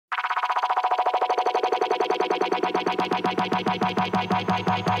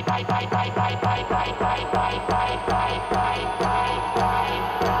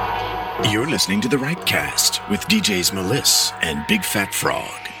You're listening to The Rightcast with DJs Meliss and Big Fat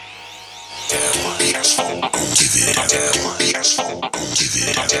Frog.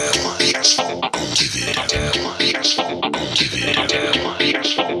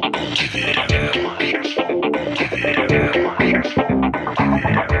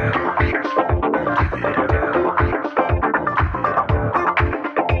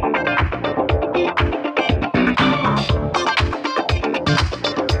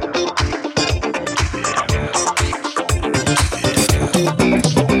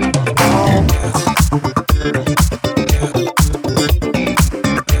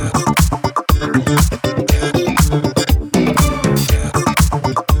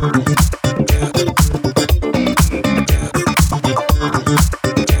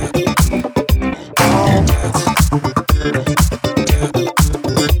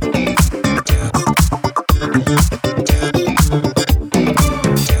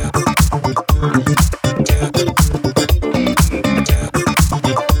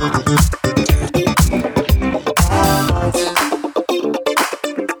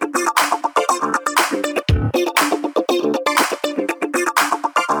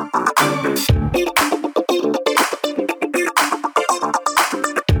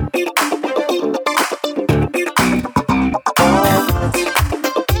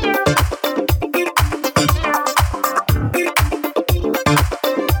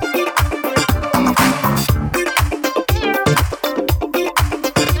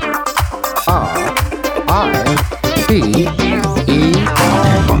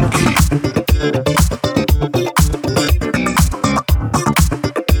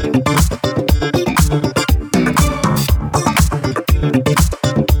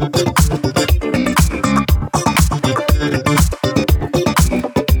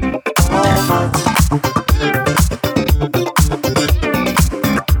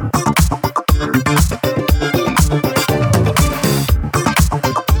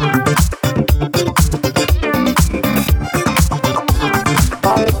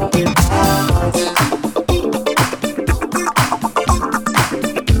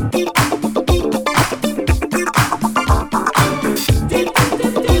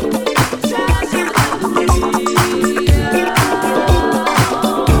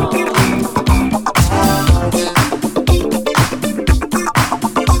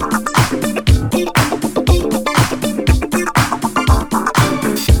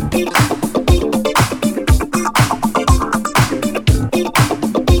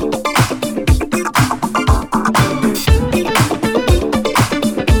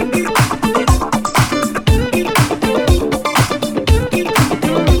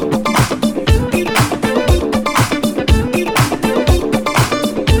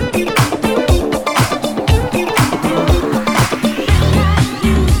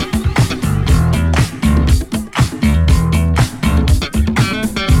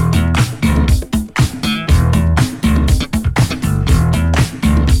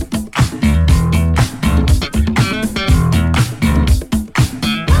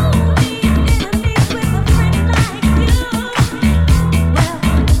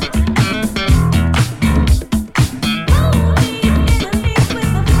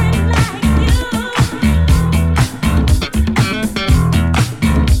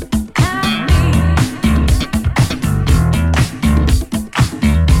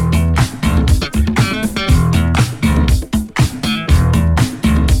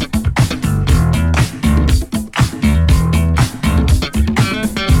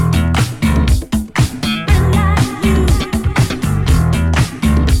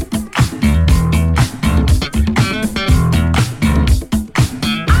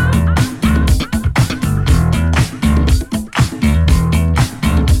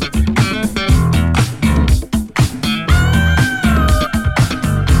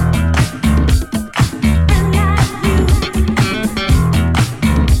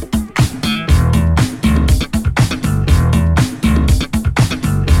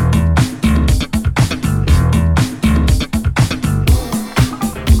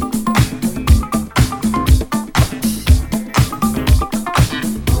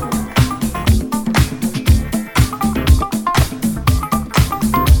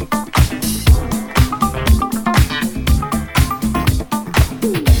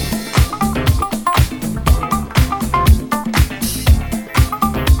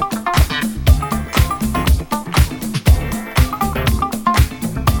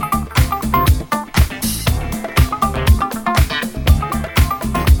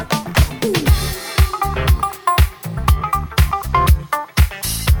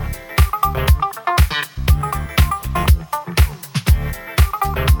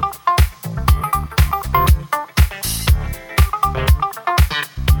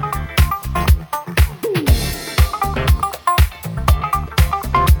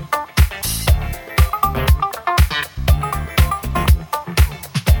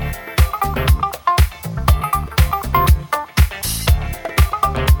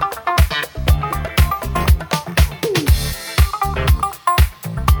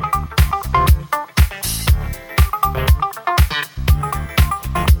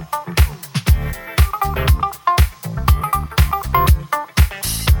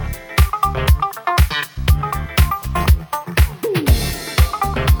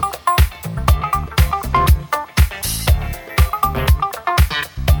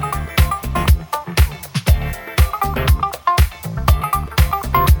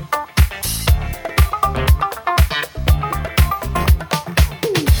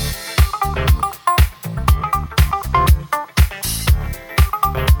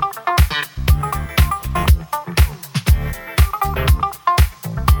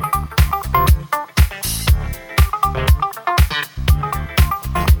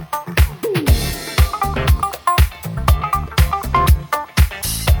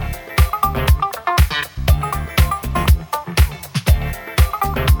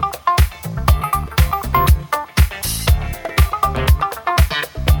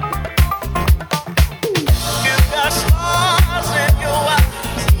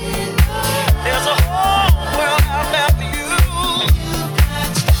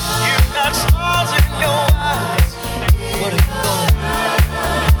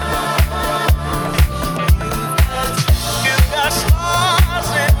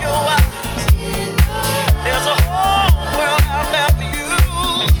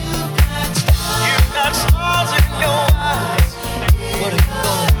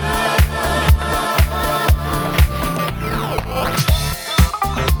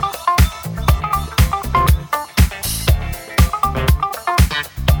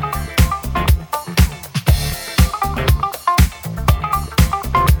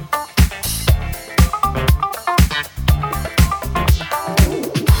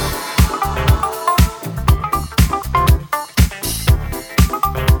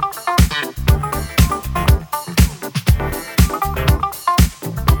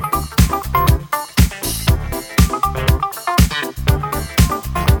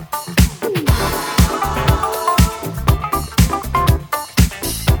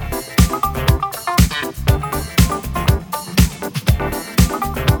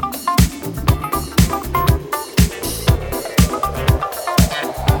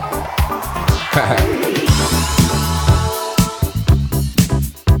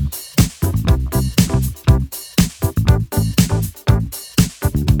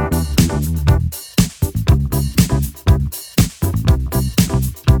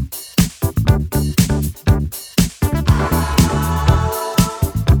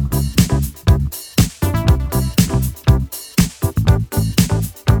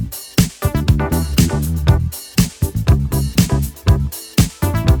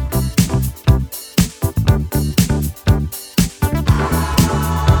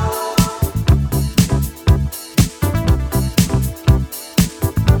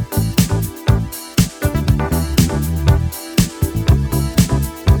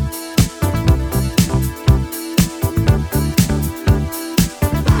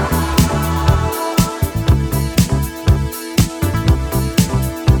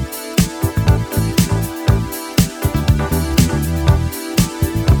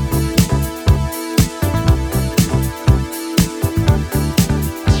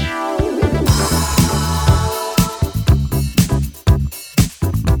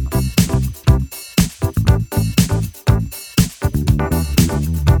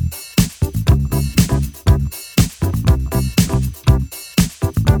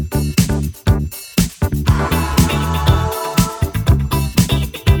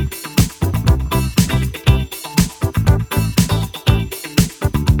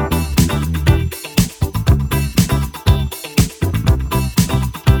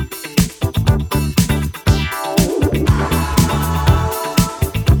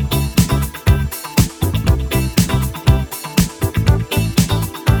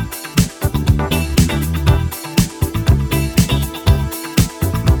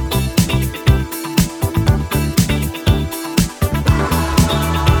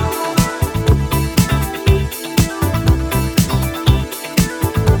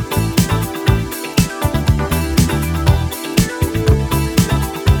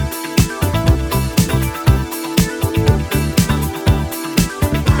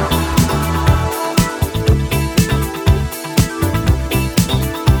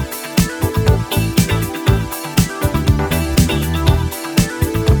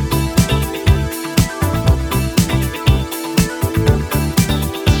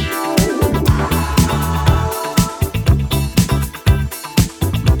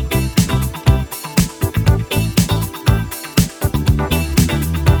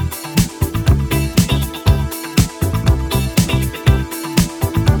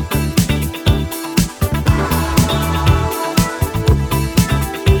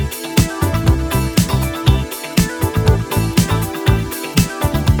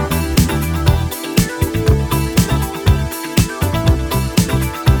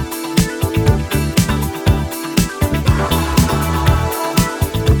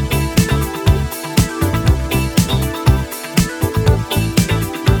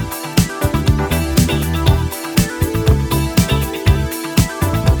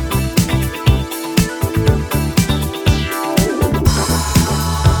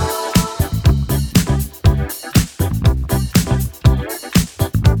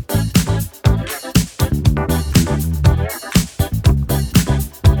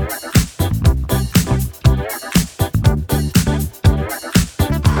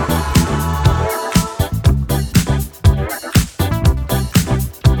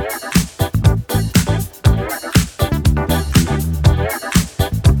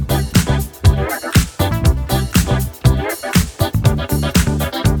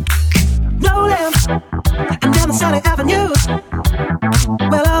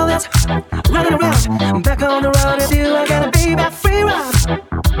 Back on the road with you, I got a baby free ride.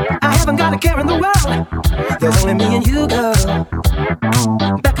 I haven't got a care in the world. There's only me and you, girl.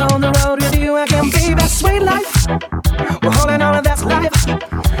 Back on the road with you, I can be that sweet life. We're holding on to that's life.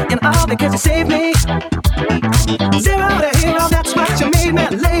 And all because you saved me. Zero to hero, that's what you made me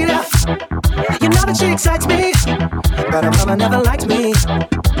later. You know that she excites me, but her mama never liked me.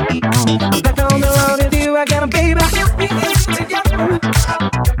 Back on the road with you, I got a baby.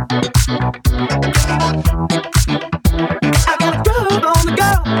 I got a groove on the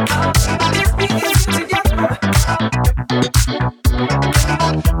go.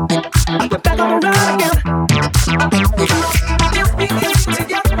 We're back on the road again.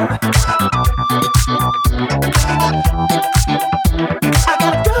 I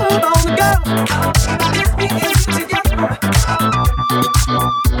got a groove on the go.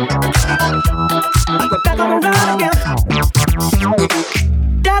 We're back on the road again.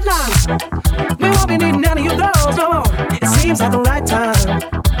 Deadline. We won't be needing any of those no more. It seems like the right time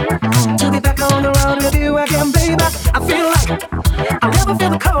to be back on the road with you again, baby. I feel like I'll never feel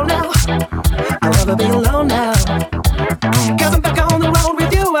the cold now. I'll never be alone now. Cause I'm back on the road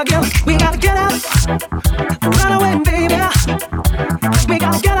with you again. We gotta get out, run away, baby. We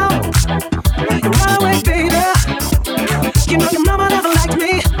gotta get out, run away, baby. You know your mama never liked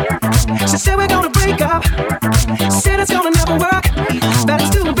me. She said we're gonna break up. Said it's gonna never work. But it's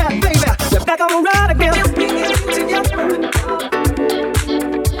too bad, baby. We're back on the road again.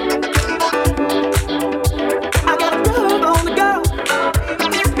 I got a groove on the go.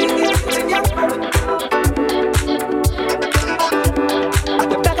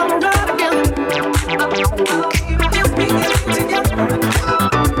 We're back on the road again. I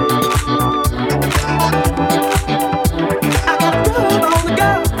got a groove on the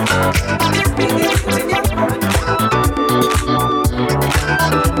go. We're back on the road again. I got a groove on the go.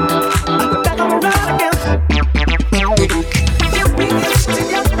 We're back on the road again.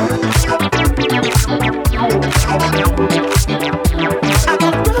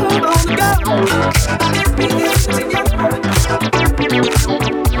 I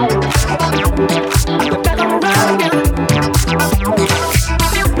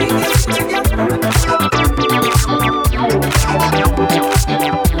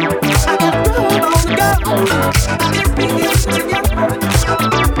got a groove on the go.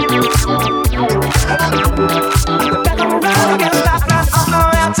 We're back on the road again. Stop, all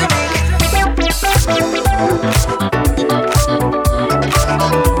around to me.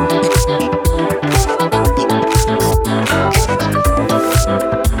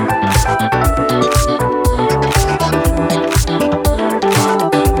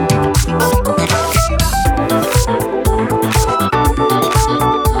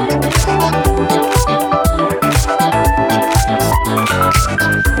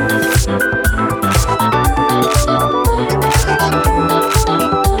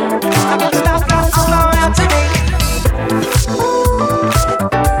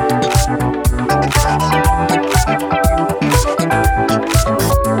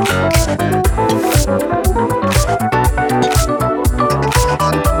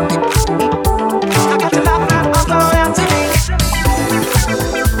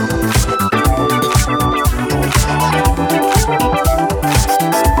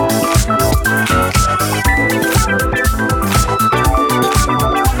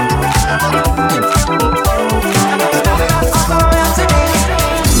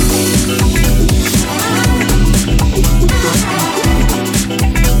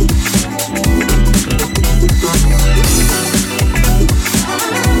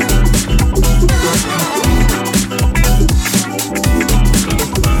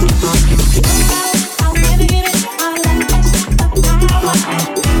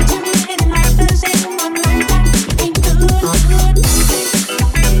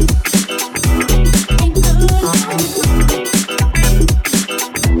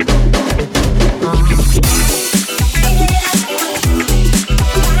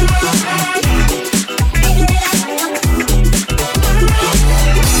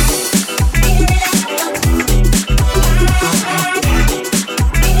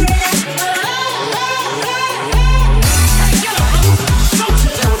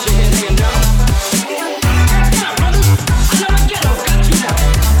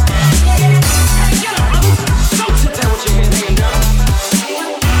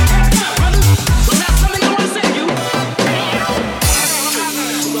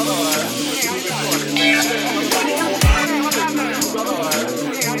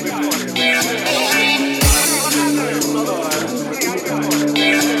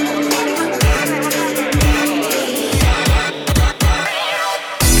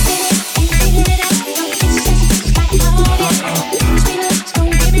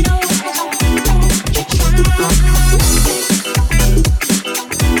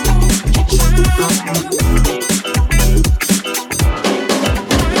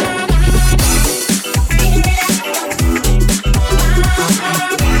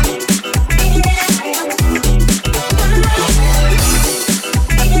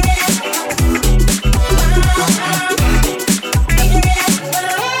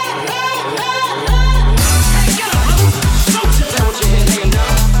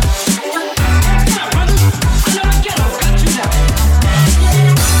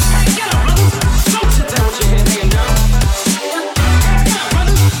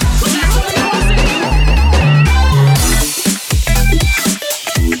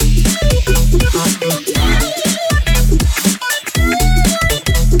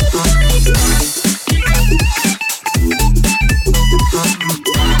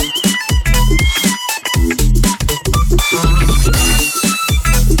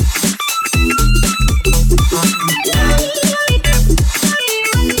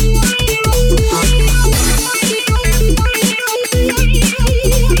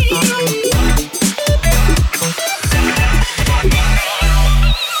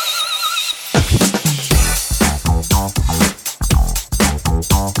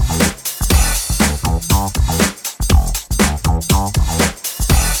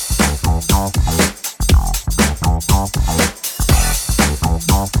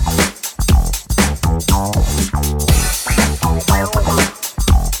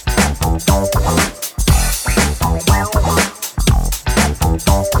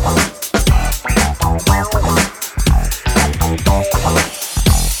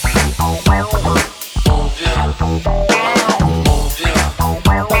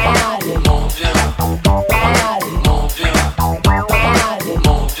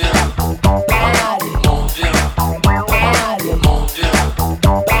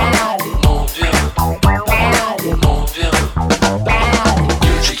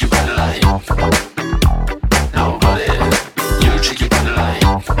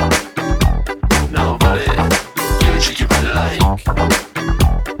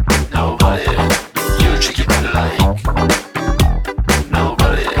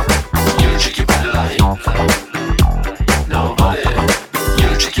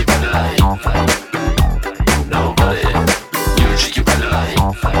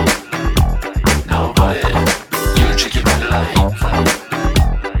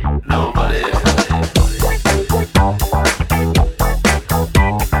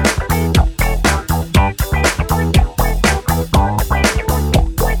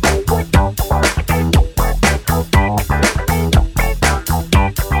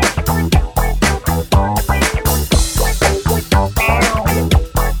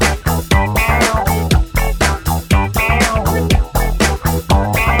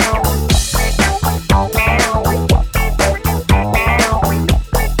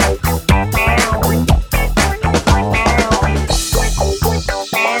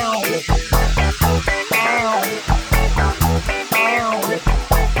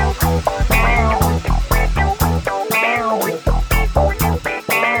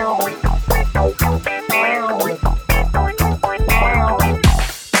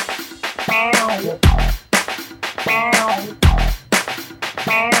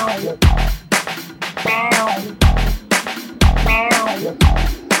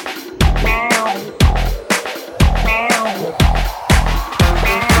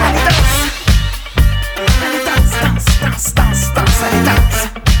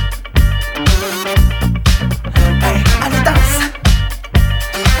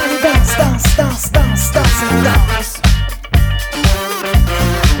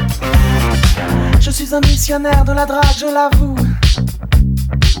 De la drague, je l'avoue.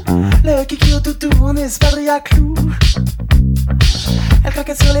 Le kiki au toutou en espadrille à clous. Elle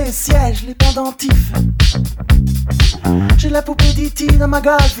craquait sur les sièges, les pendentifs. J'ai la poupée d'E.T. dans ma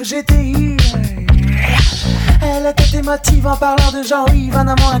Golf GTI. Elle était émotive en parlant de Jean-Yves. Un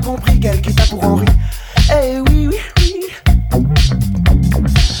amant incompris qu'elle quitta pour Henri. Eh oui, oui, oui.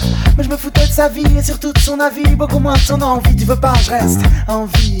 Mais je me foutais de sa vie et surtout de son avis. Beaucoup moins de son envie. Tu veux pas, je reste en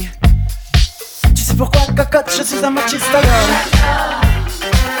vie. C'est pourquoi, cocotte, je suis un machiste à gueule.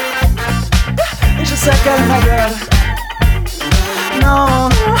 Et je sais qu'elle ma gueule. Non, non,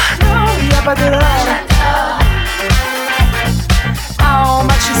 non, y a pas de l'heure. Oh,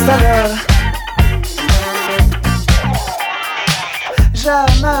 machiste à gueule.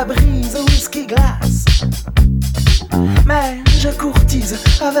 Je me brise au whisky glace. Mais je courtise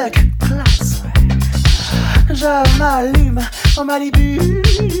avec classe. Je m'allume en Malibu.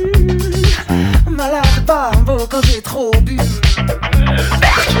 Malade bambo quand j'ai trop bu.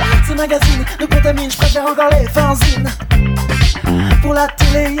 Ces magazines nous contaminent, je préfère encore les fanzines. Pour la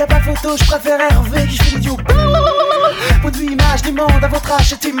télé, y a pas photo, je préfère Hervé qui fait l'idiot. Point de vue image du monde, à votre âge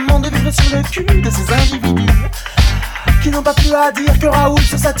c'est immonde de vivre sur le cul de ces individus qui n'ont pas plus à dire que Raoul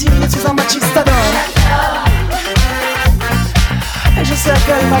se satire. Je suis un machiste à gueule. Et je sais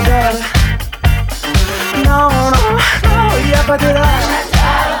qu'elle ma gueule. Non, non, non, y a pas de l'âge.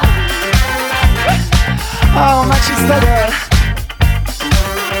 Oh, machista girl.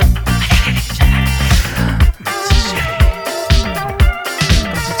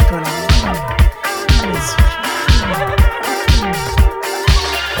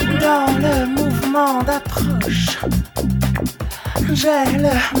 Dans le mouvement d'approche, j'ai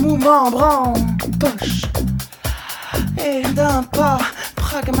le mouvement bras en poche. Et d'un pas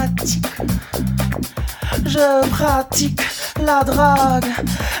pragmatique, je pratique la drague.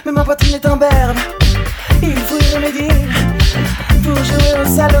 Mais ma poitrine est un berbe. Il faut y remédier pour jouer au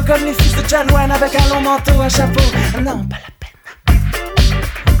salaud comme les fils de John Wayne avec un long manteau, un chapeau. Non, pas la peine.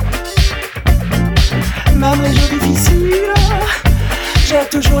 Même les jours difficiles, j'ai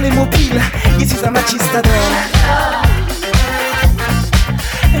toujours les mots piles. Ici, un machista d'or.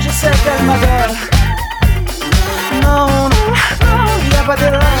 Et je sais qu'elle m'adore. Non, non, non, il n'y a pas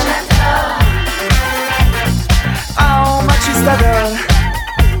d'erreur. Oh, machista d'or.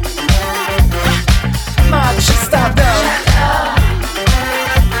 Machista d'or.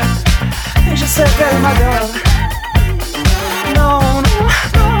 Et je sais qu'elle m'adore. Non, non,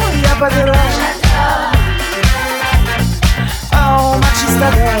 non, il n'y a pas d'erreur. Oh, machista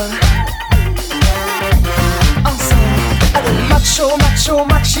machistador. Ensemble, macho, macho,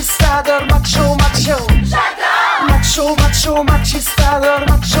 machistador, macho, macho. Macho, macho, machistador,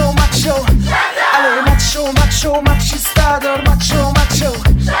 macho, macho. Allez, macho, macho, machistador, macho, macho.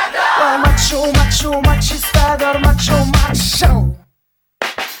 Ouais, macho, macho, machistador, macho, macho.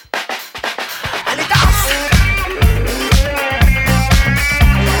 Allez, danse!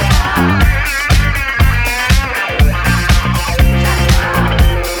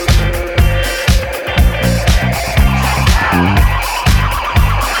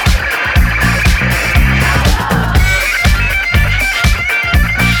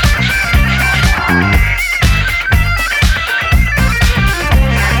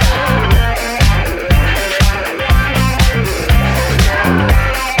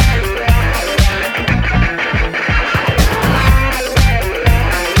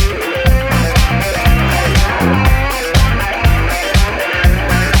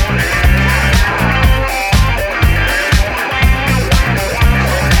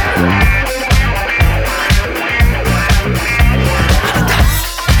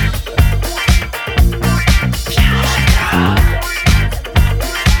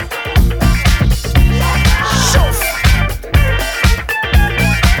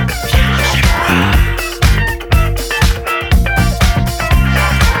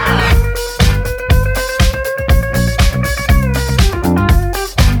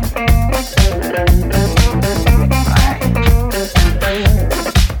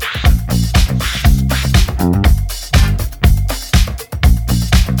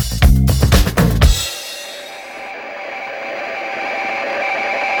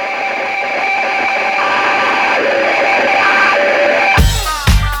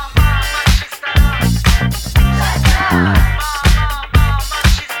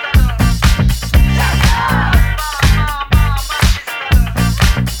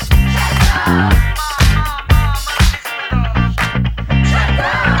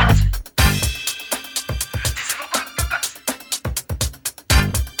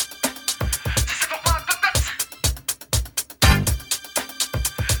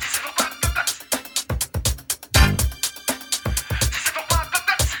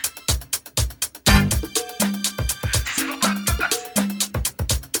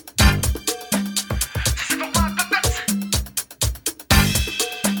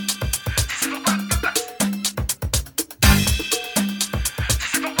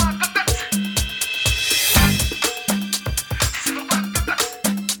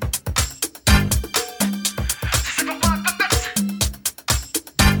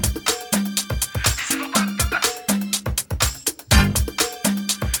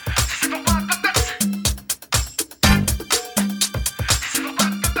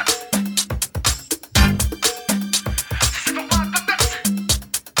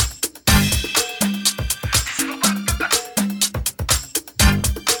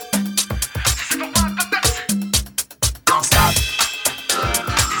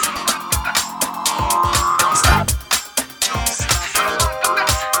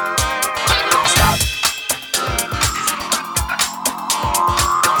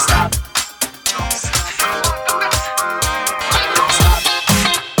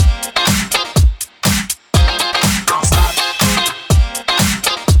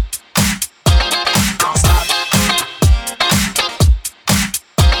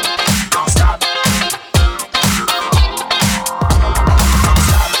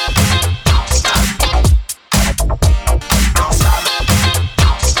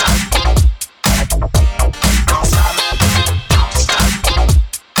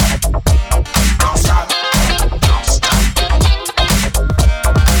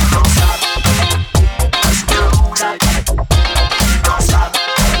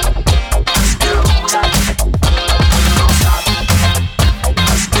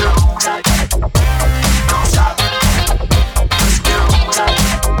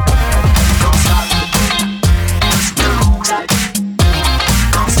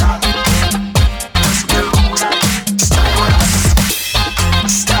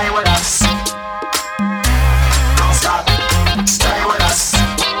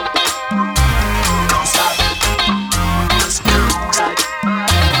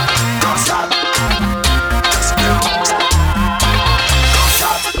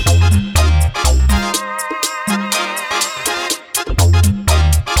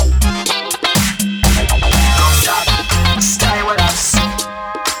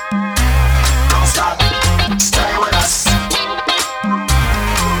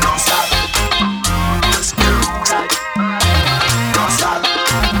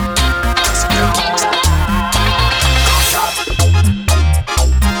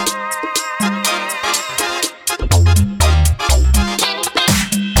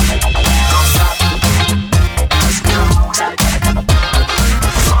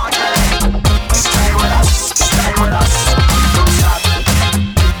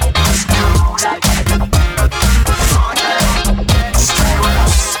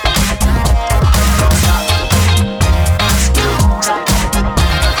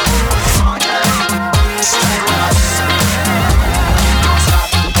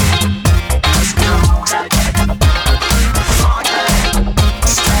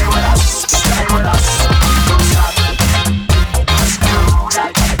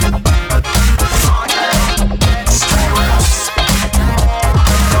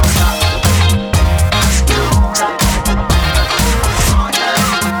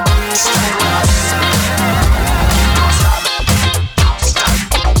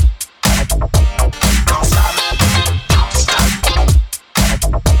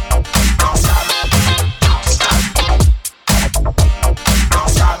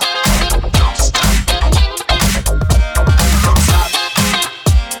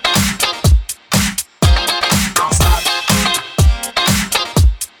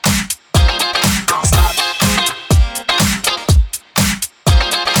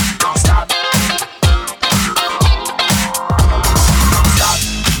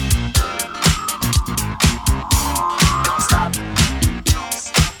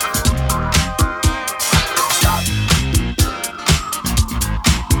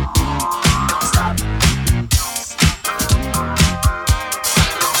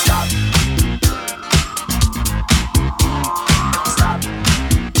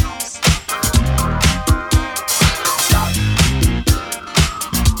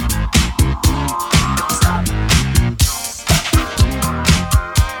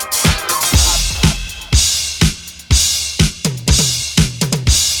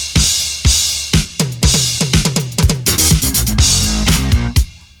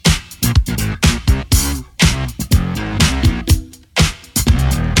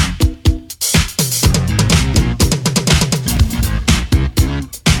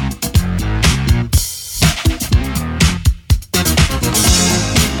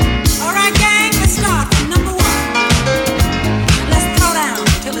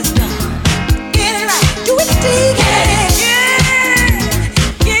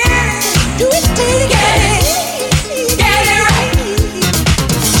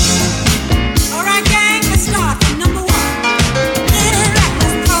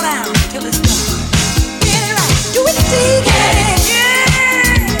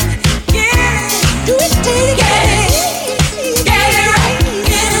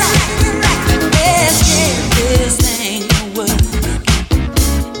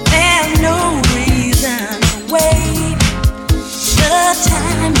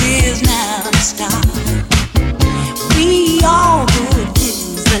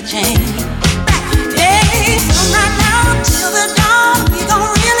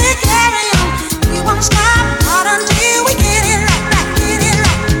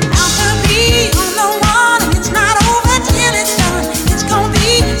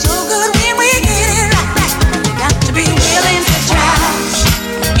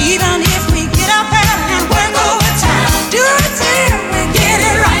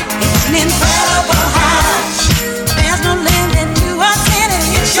 Incredible.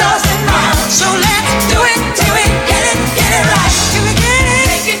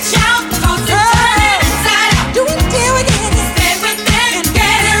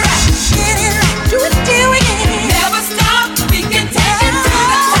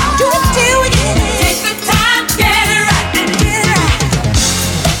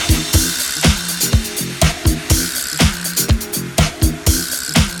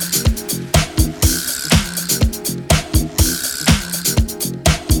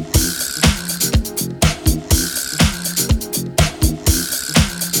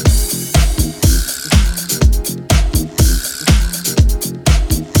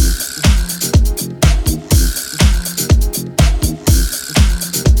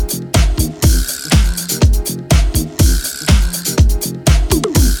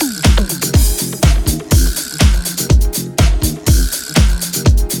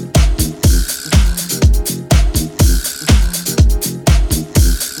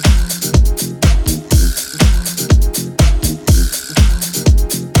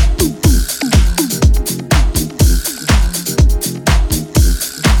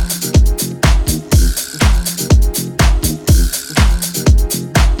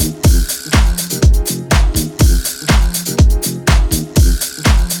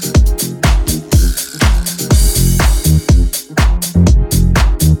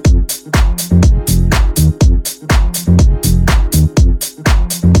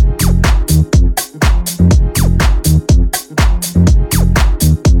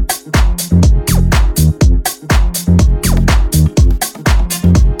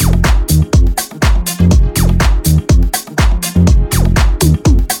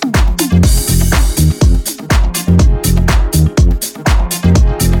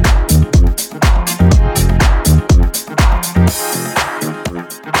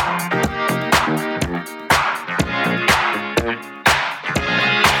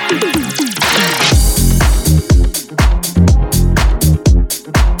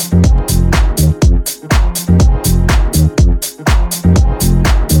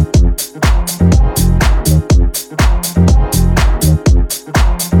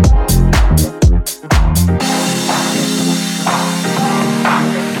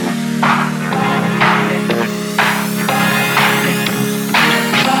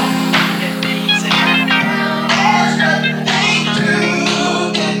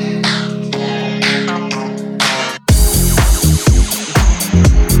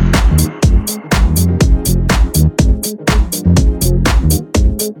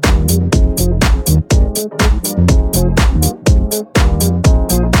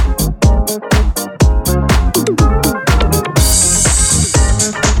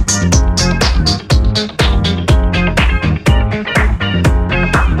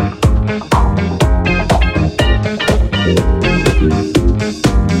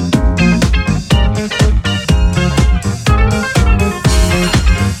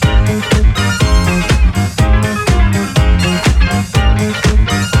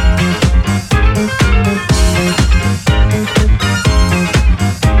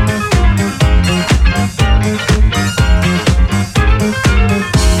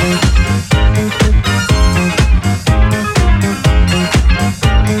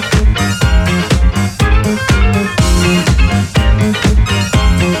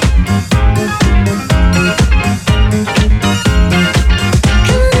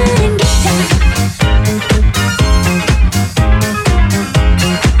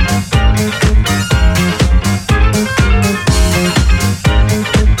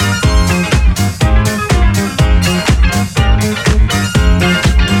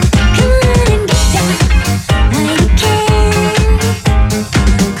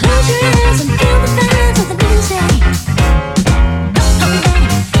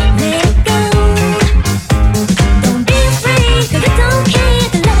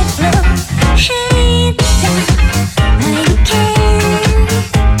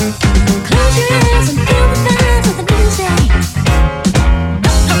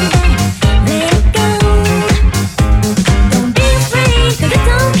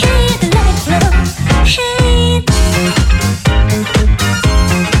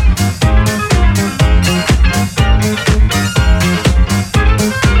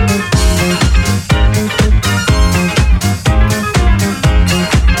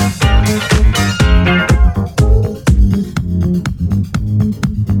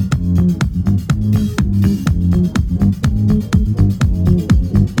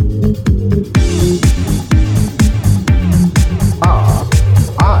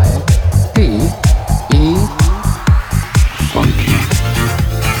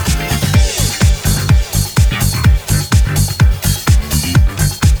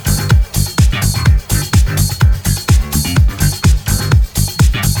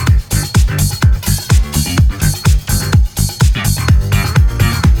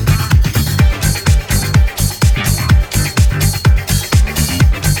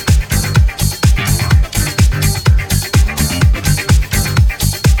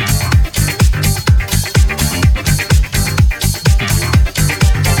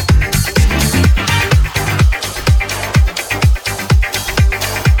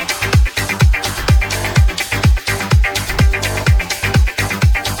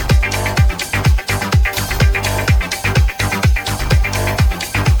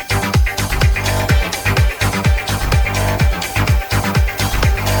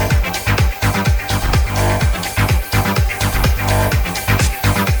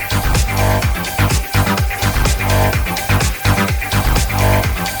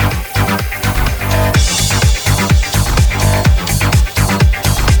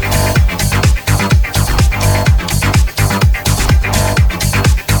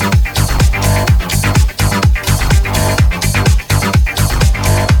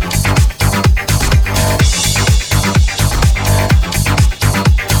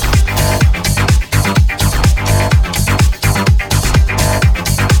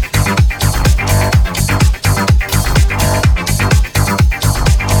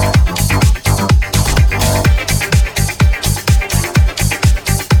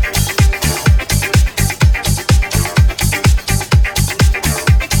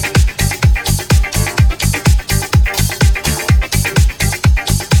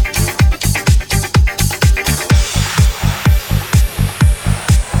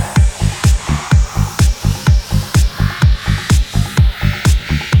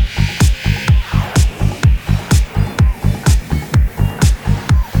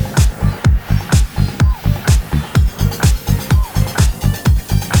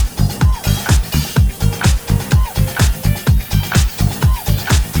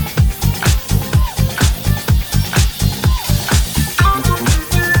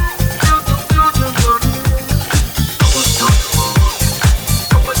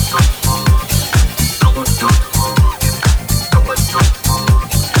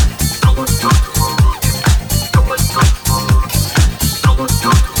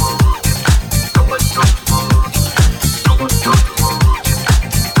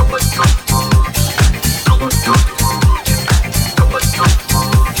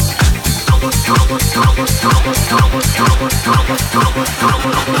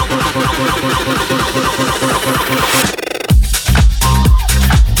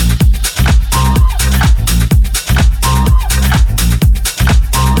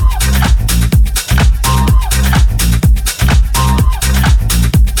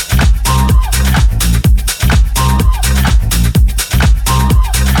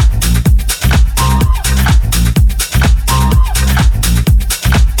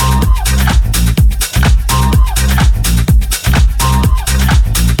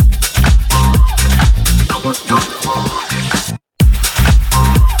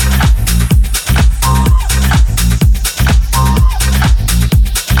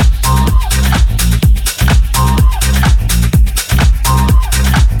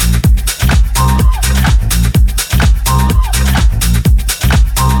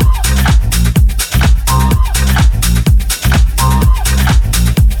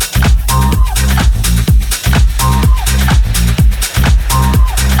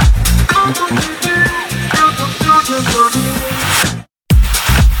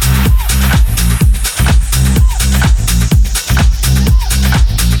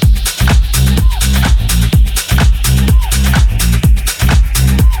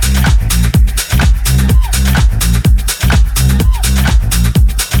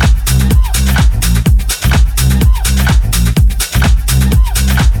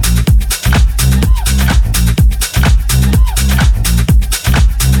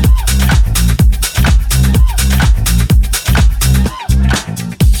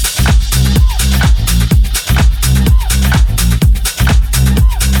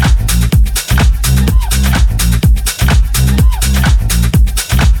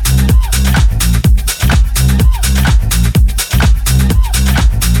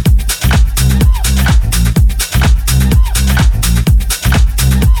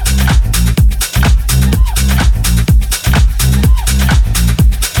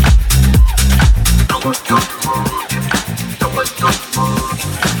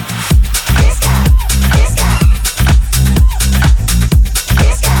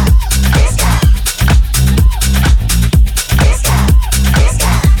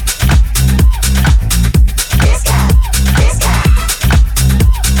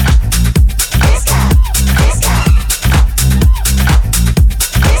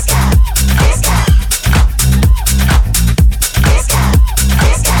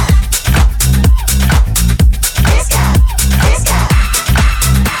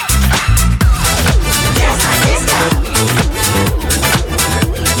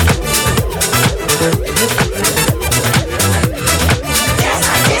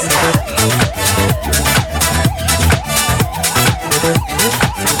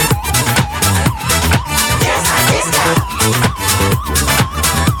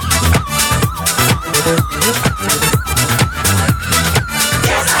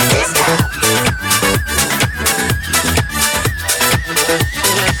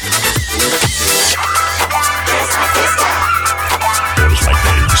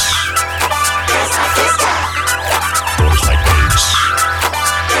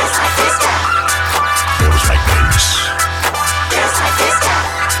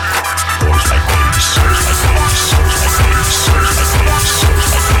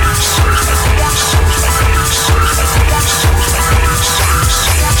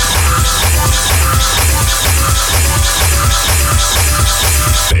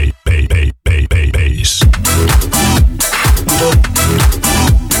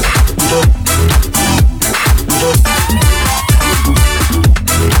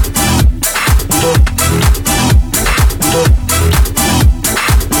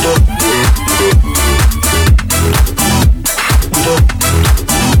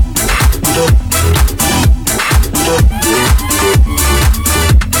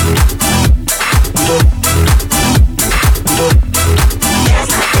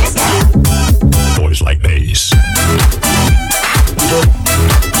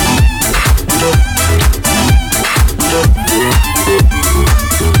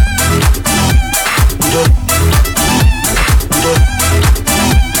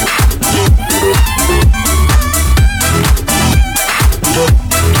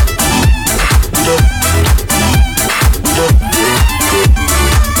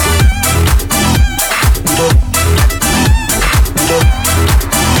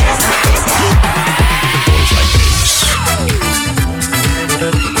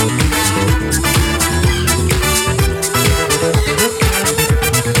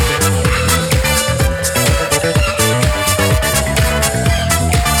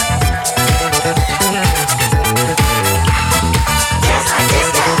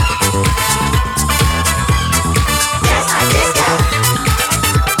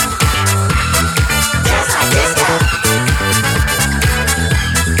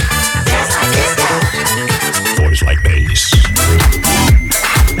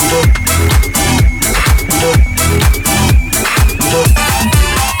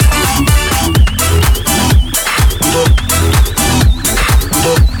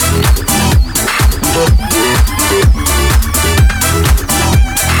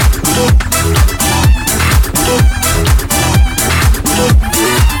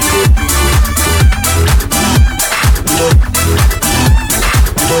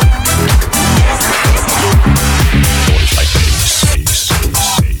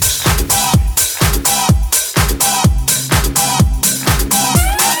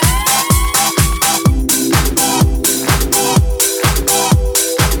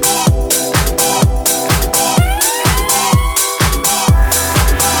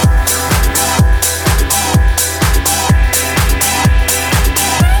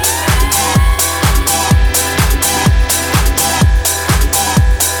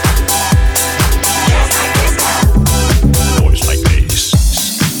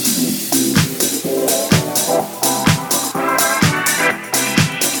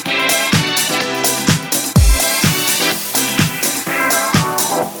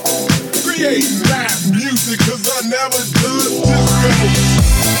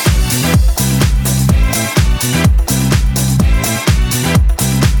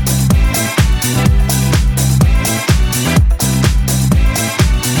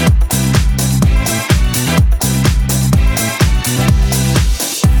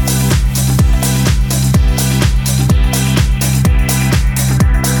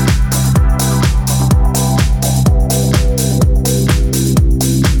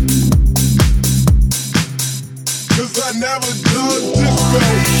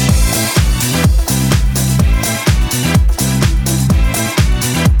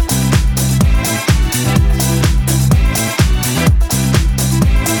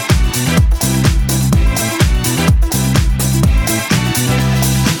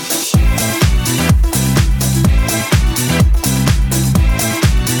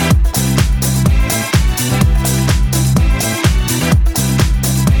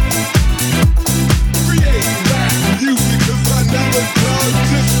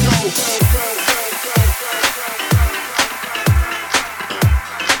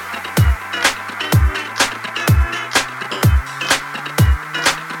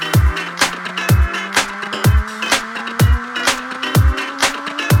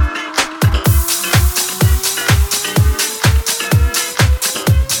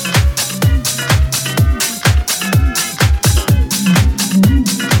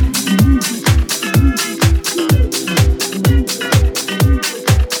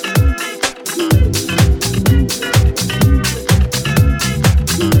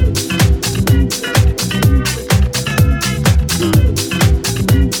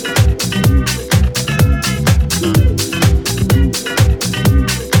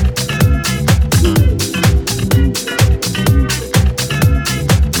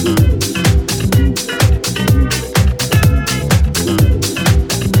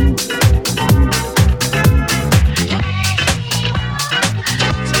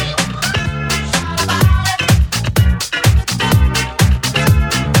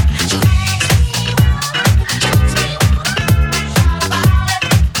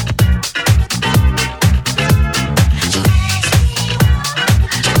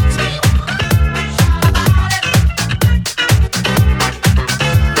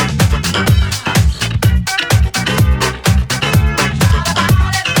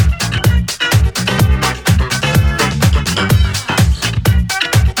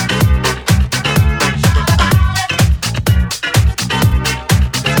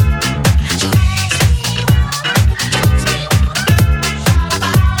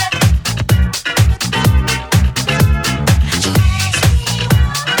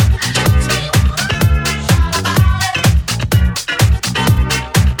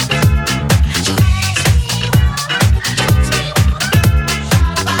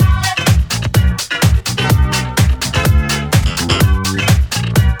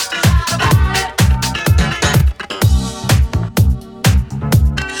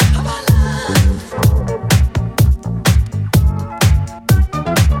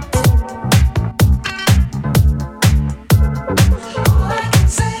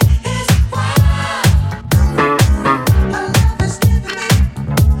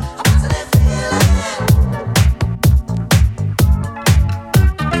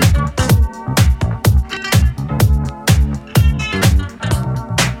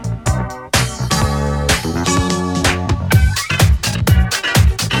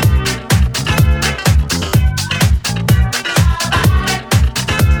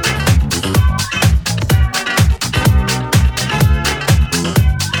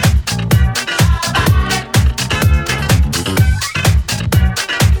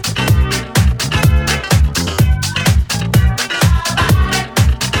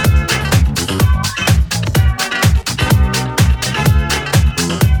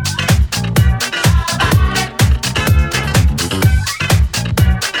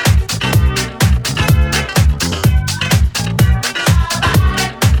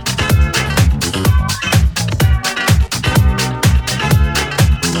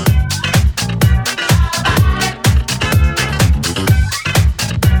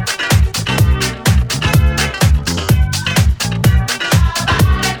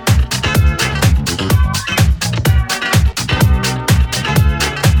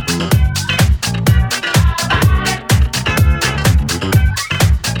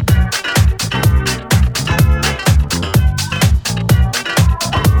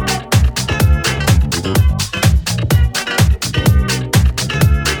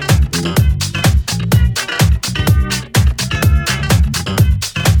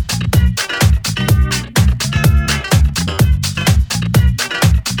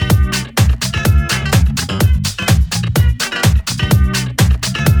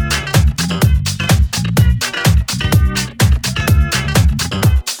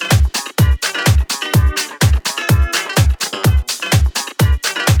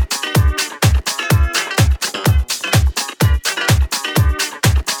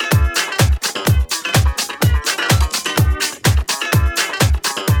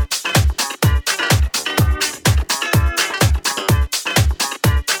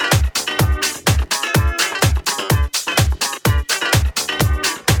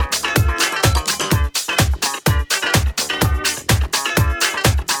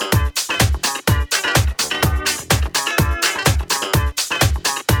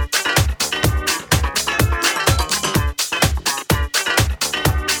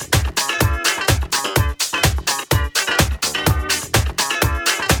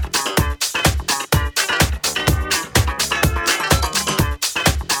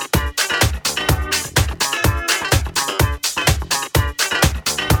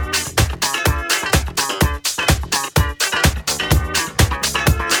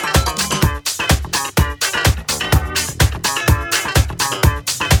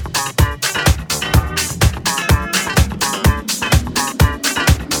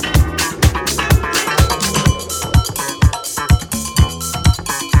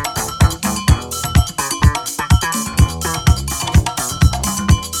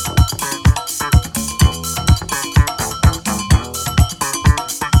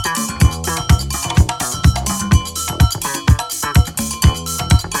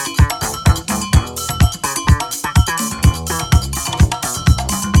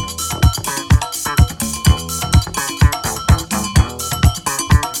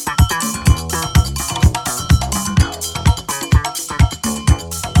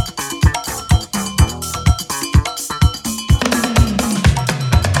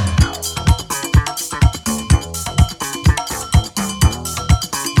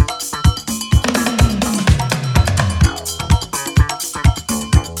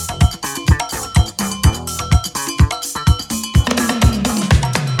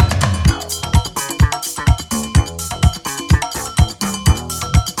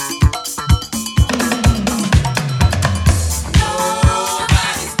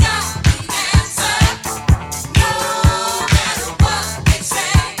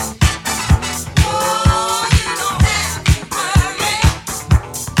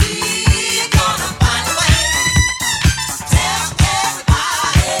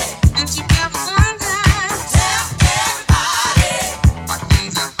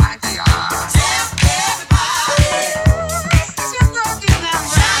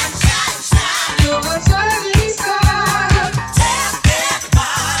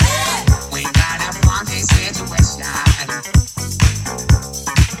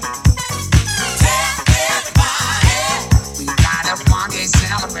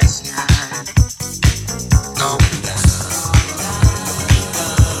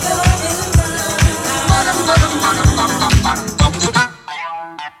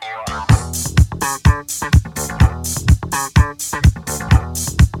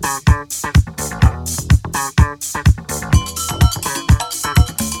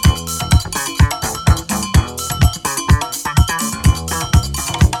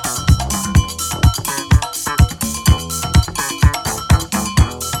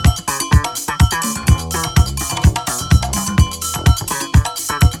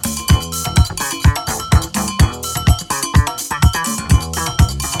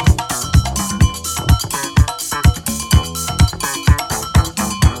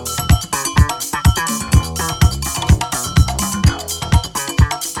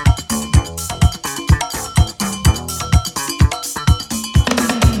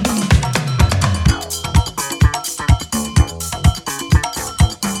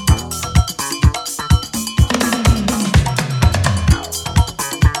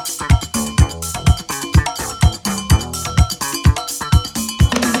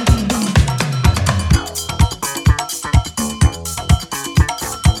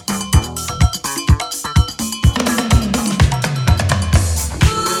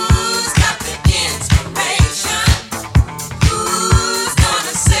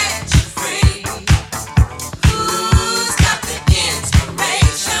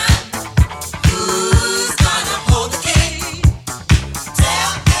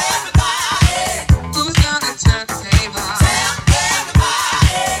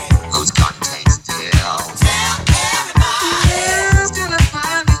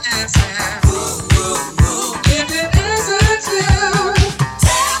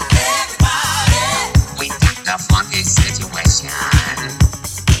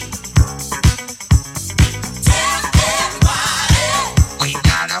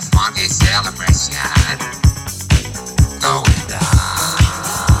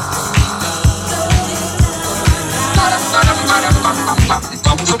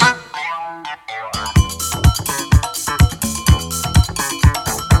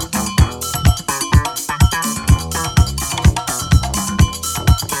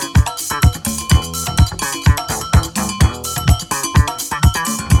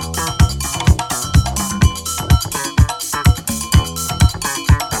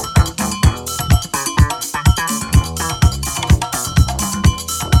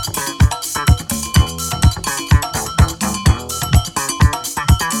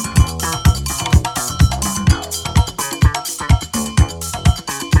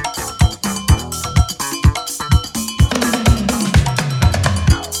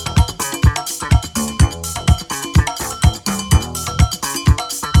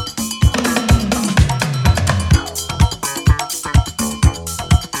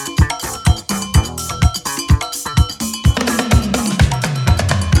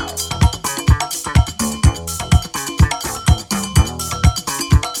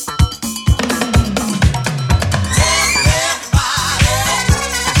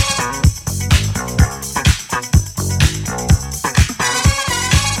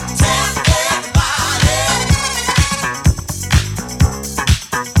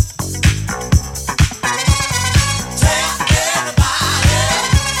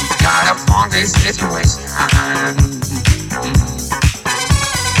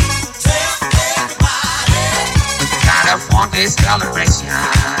 this celebration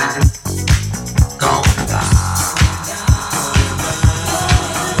going down.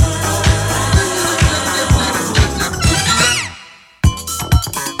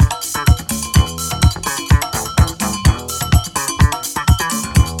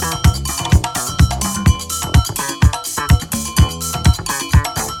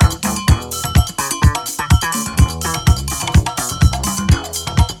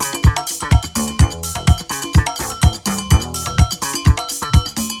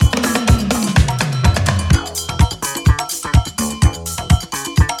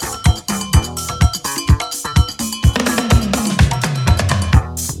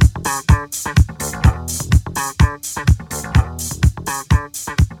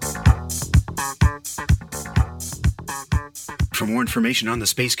 For more information on the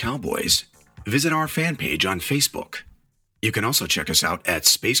Space Cowboys, visit our fan page on Facebook. You can also check us out at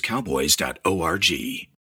spacecowboys.org.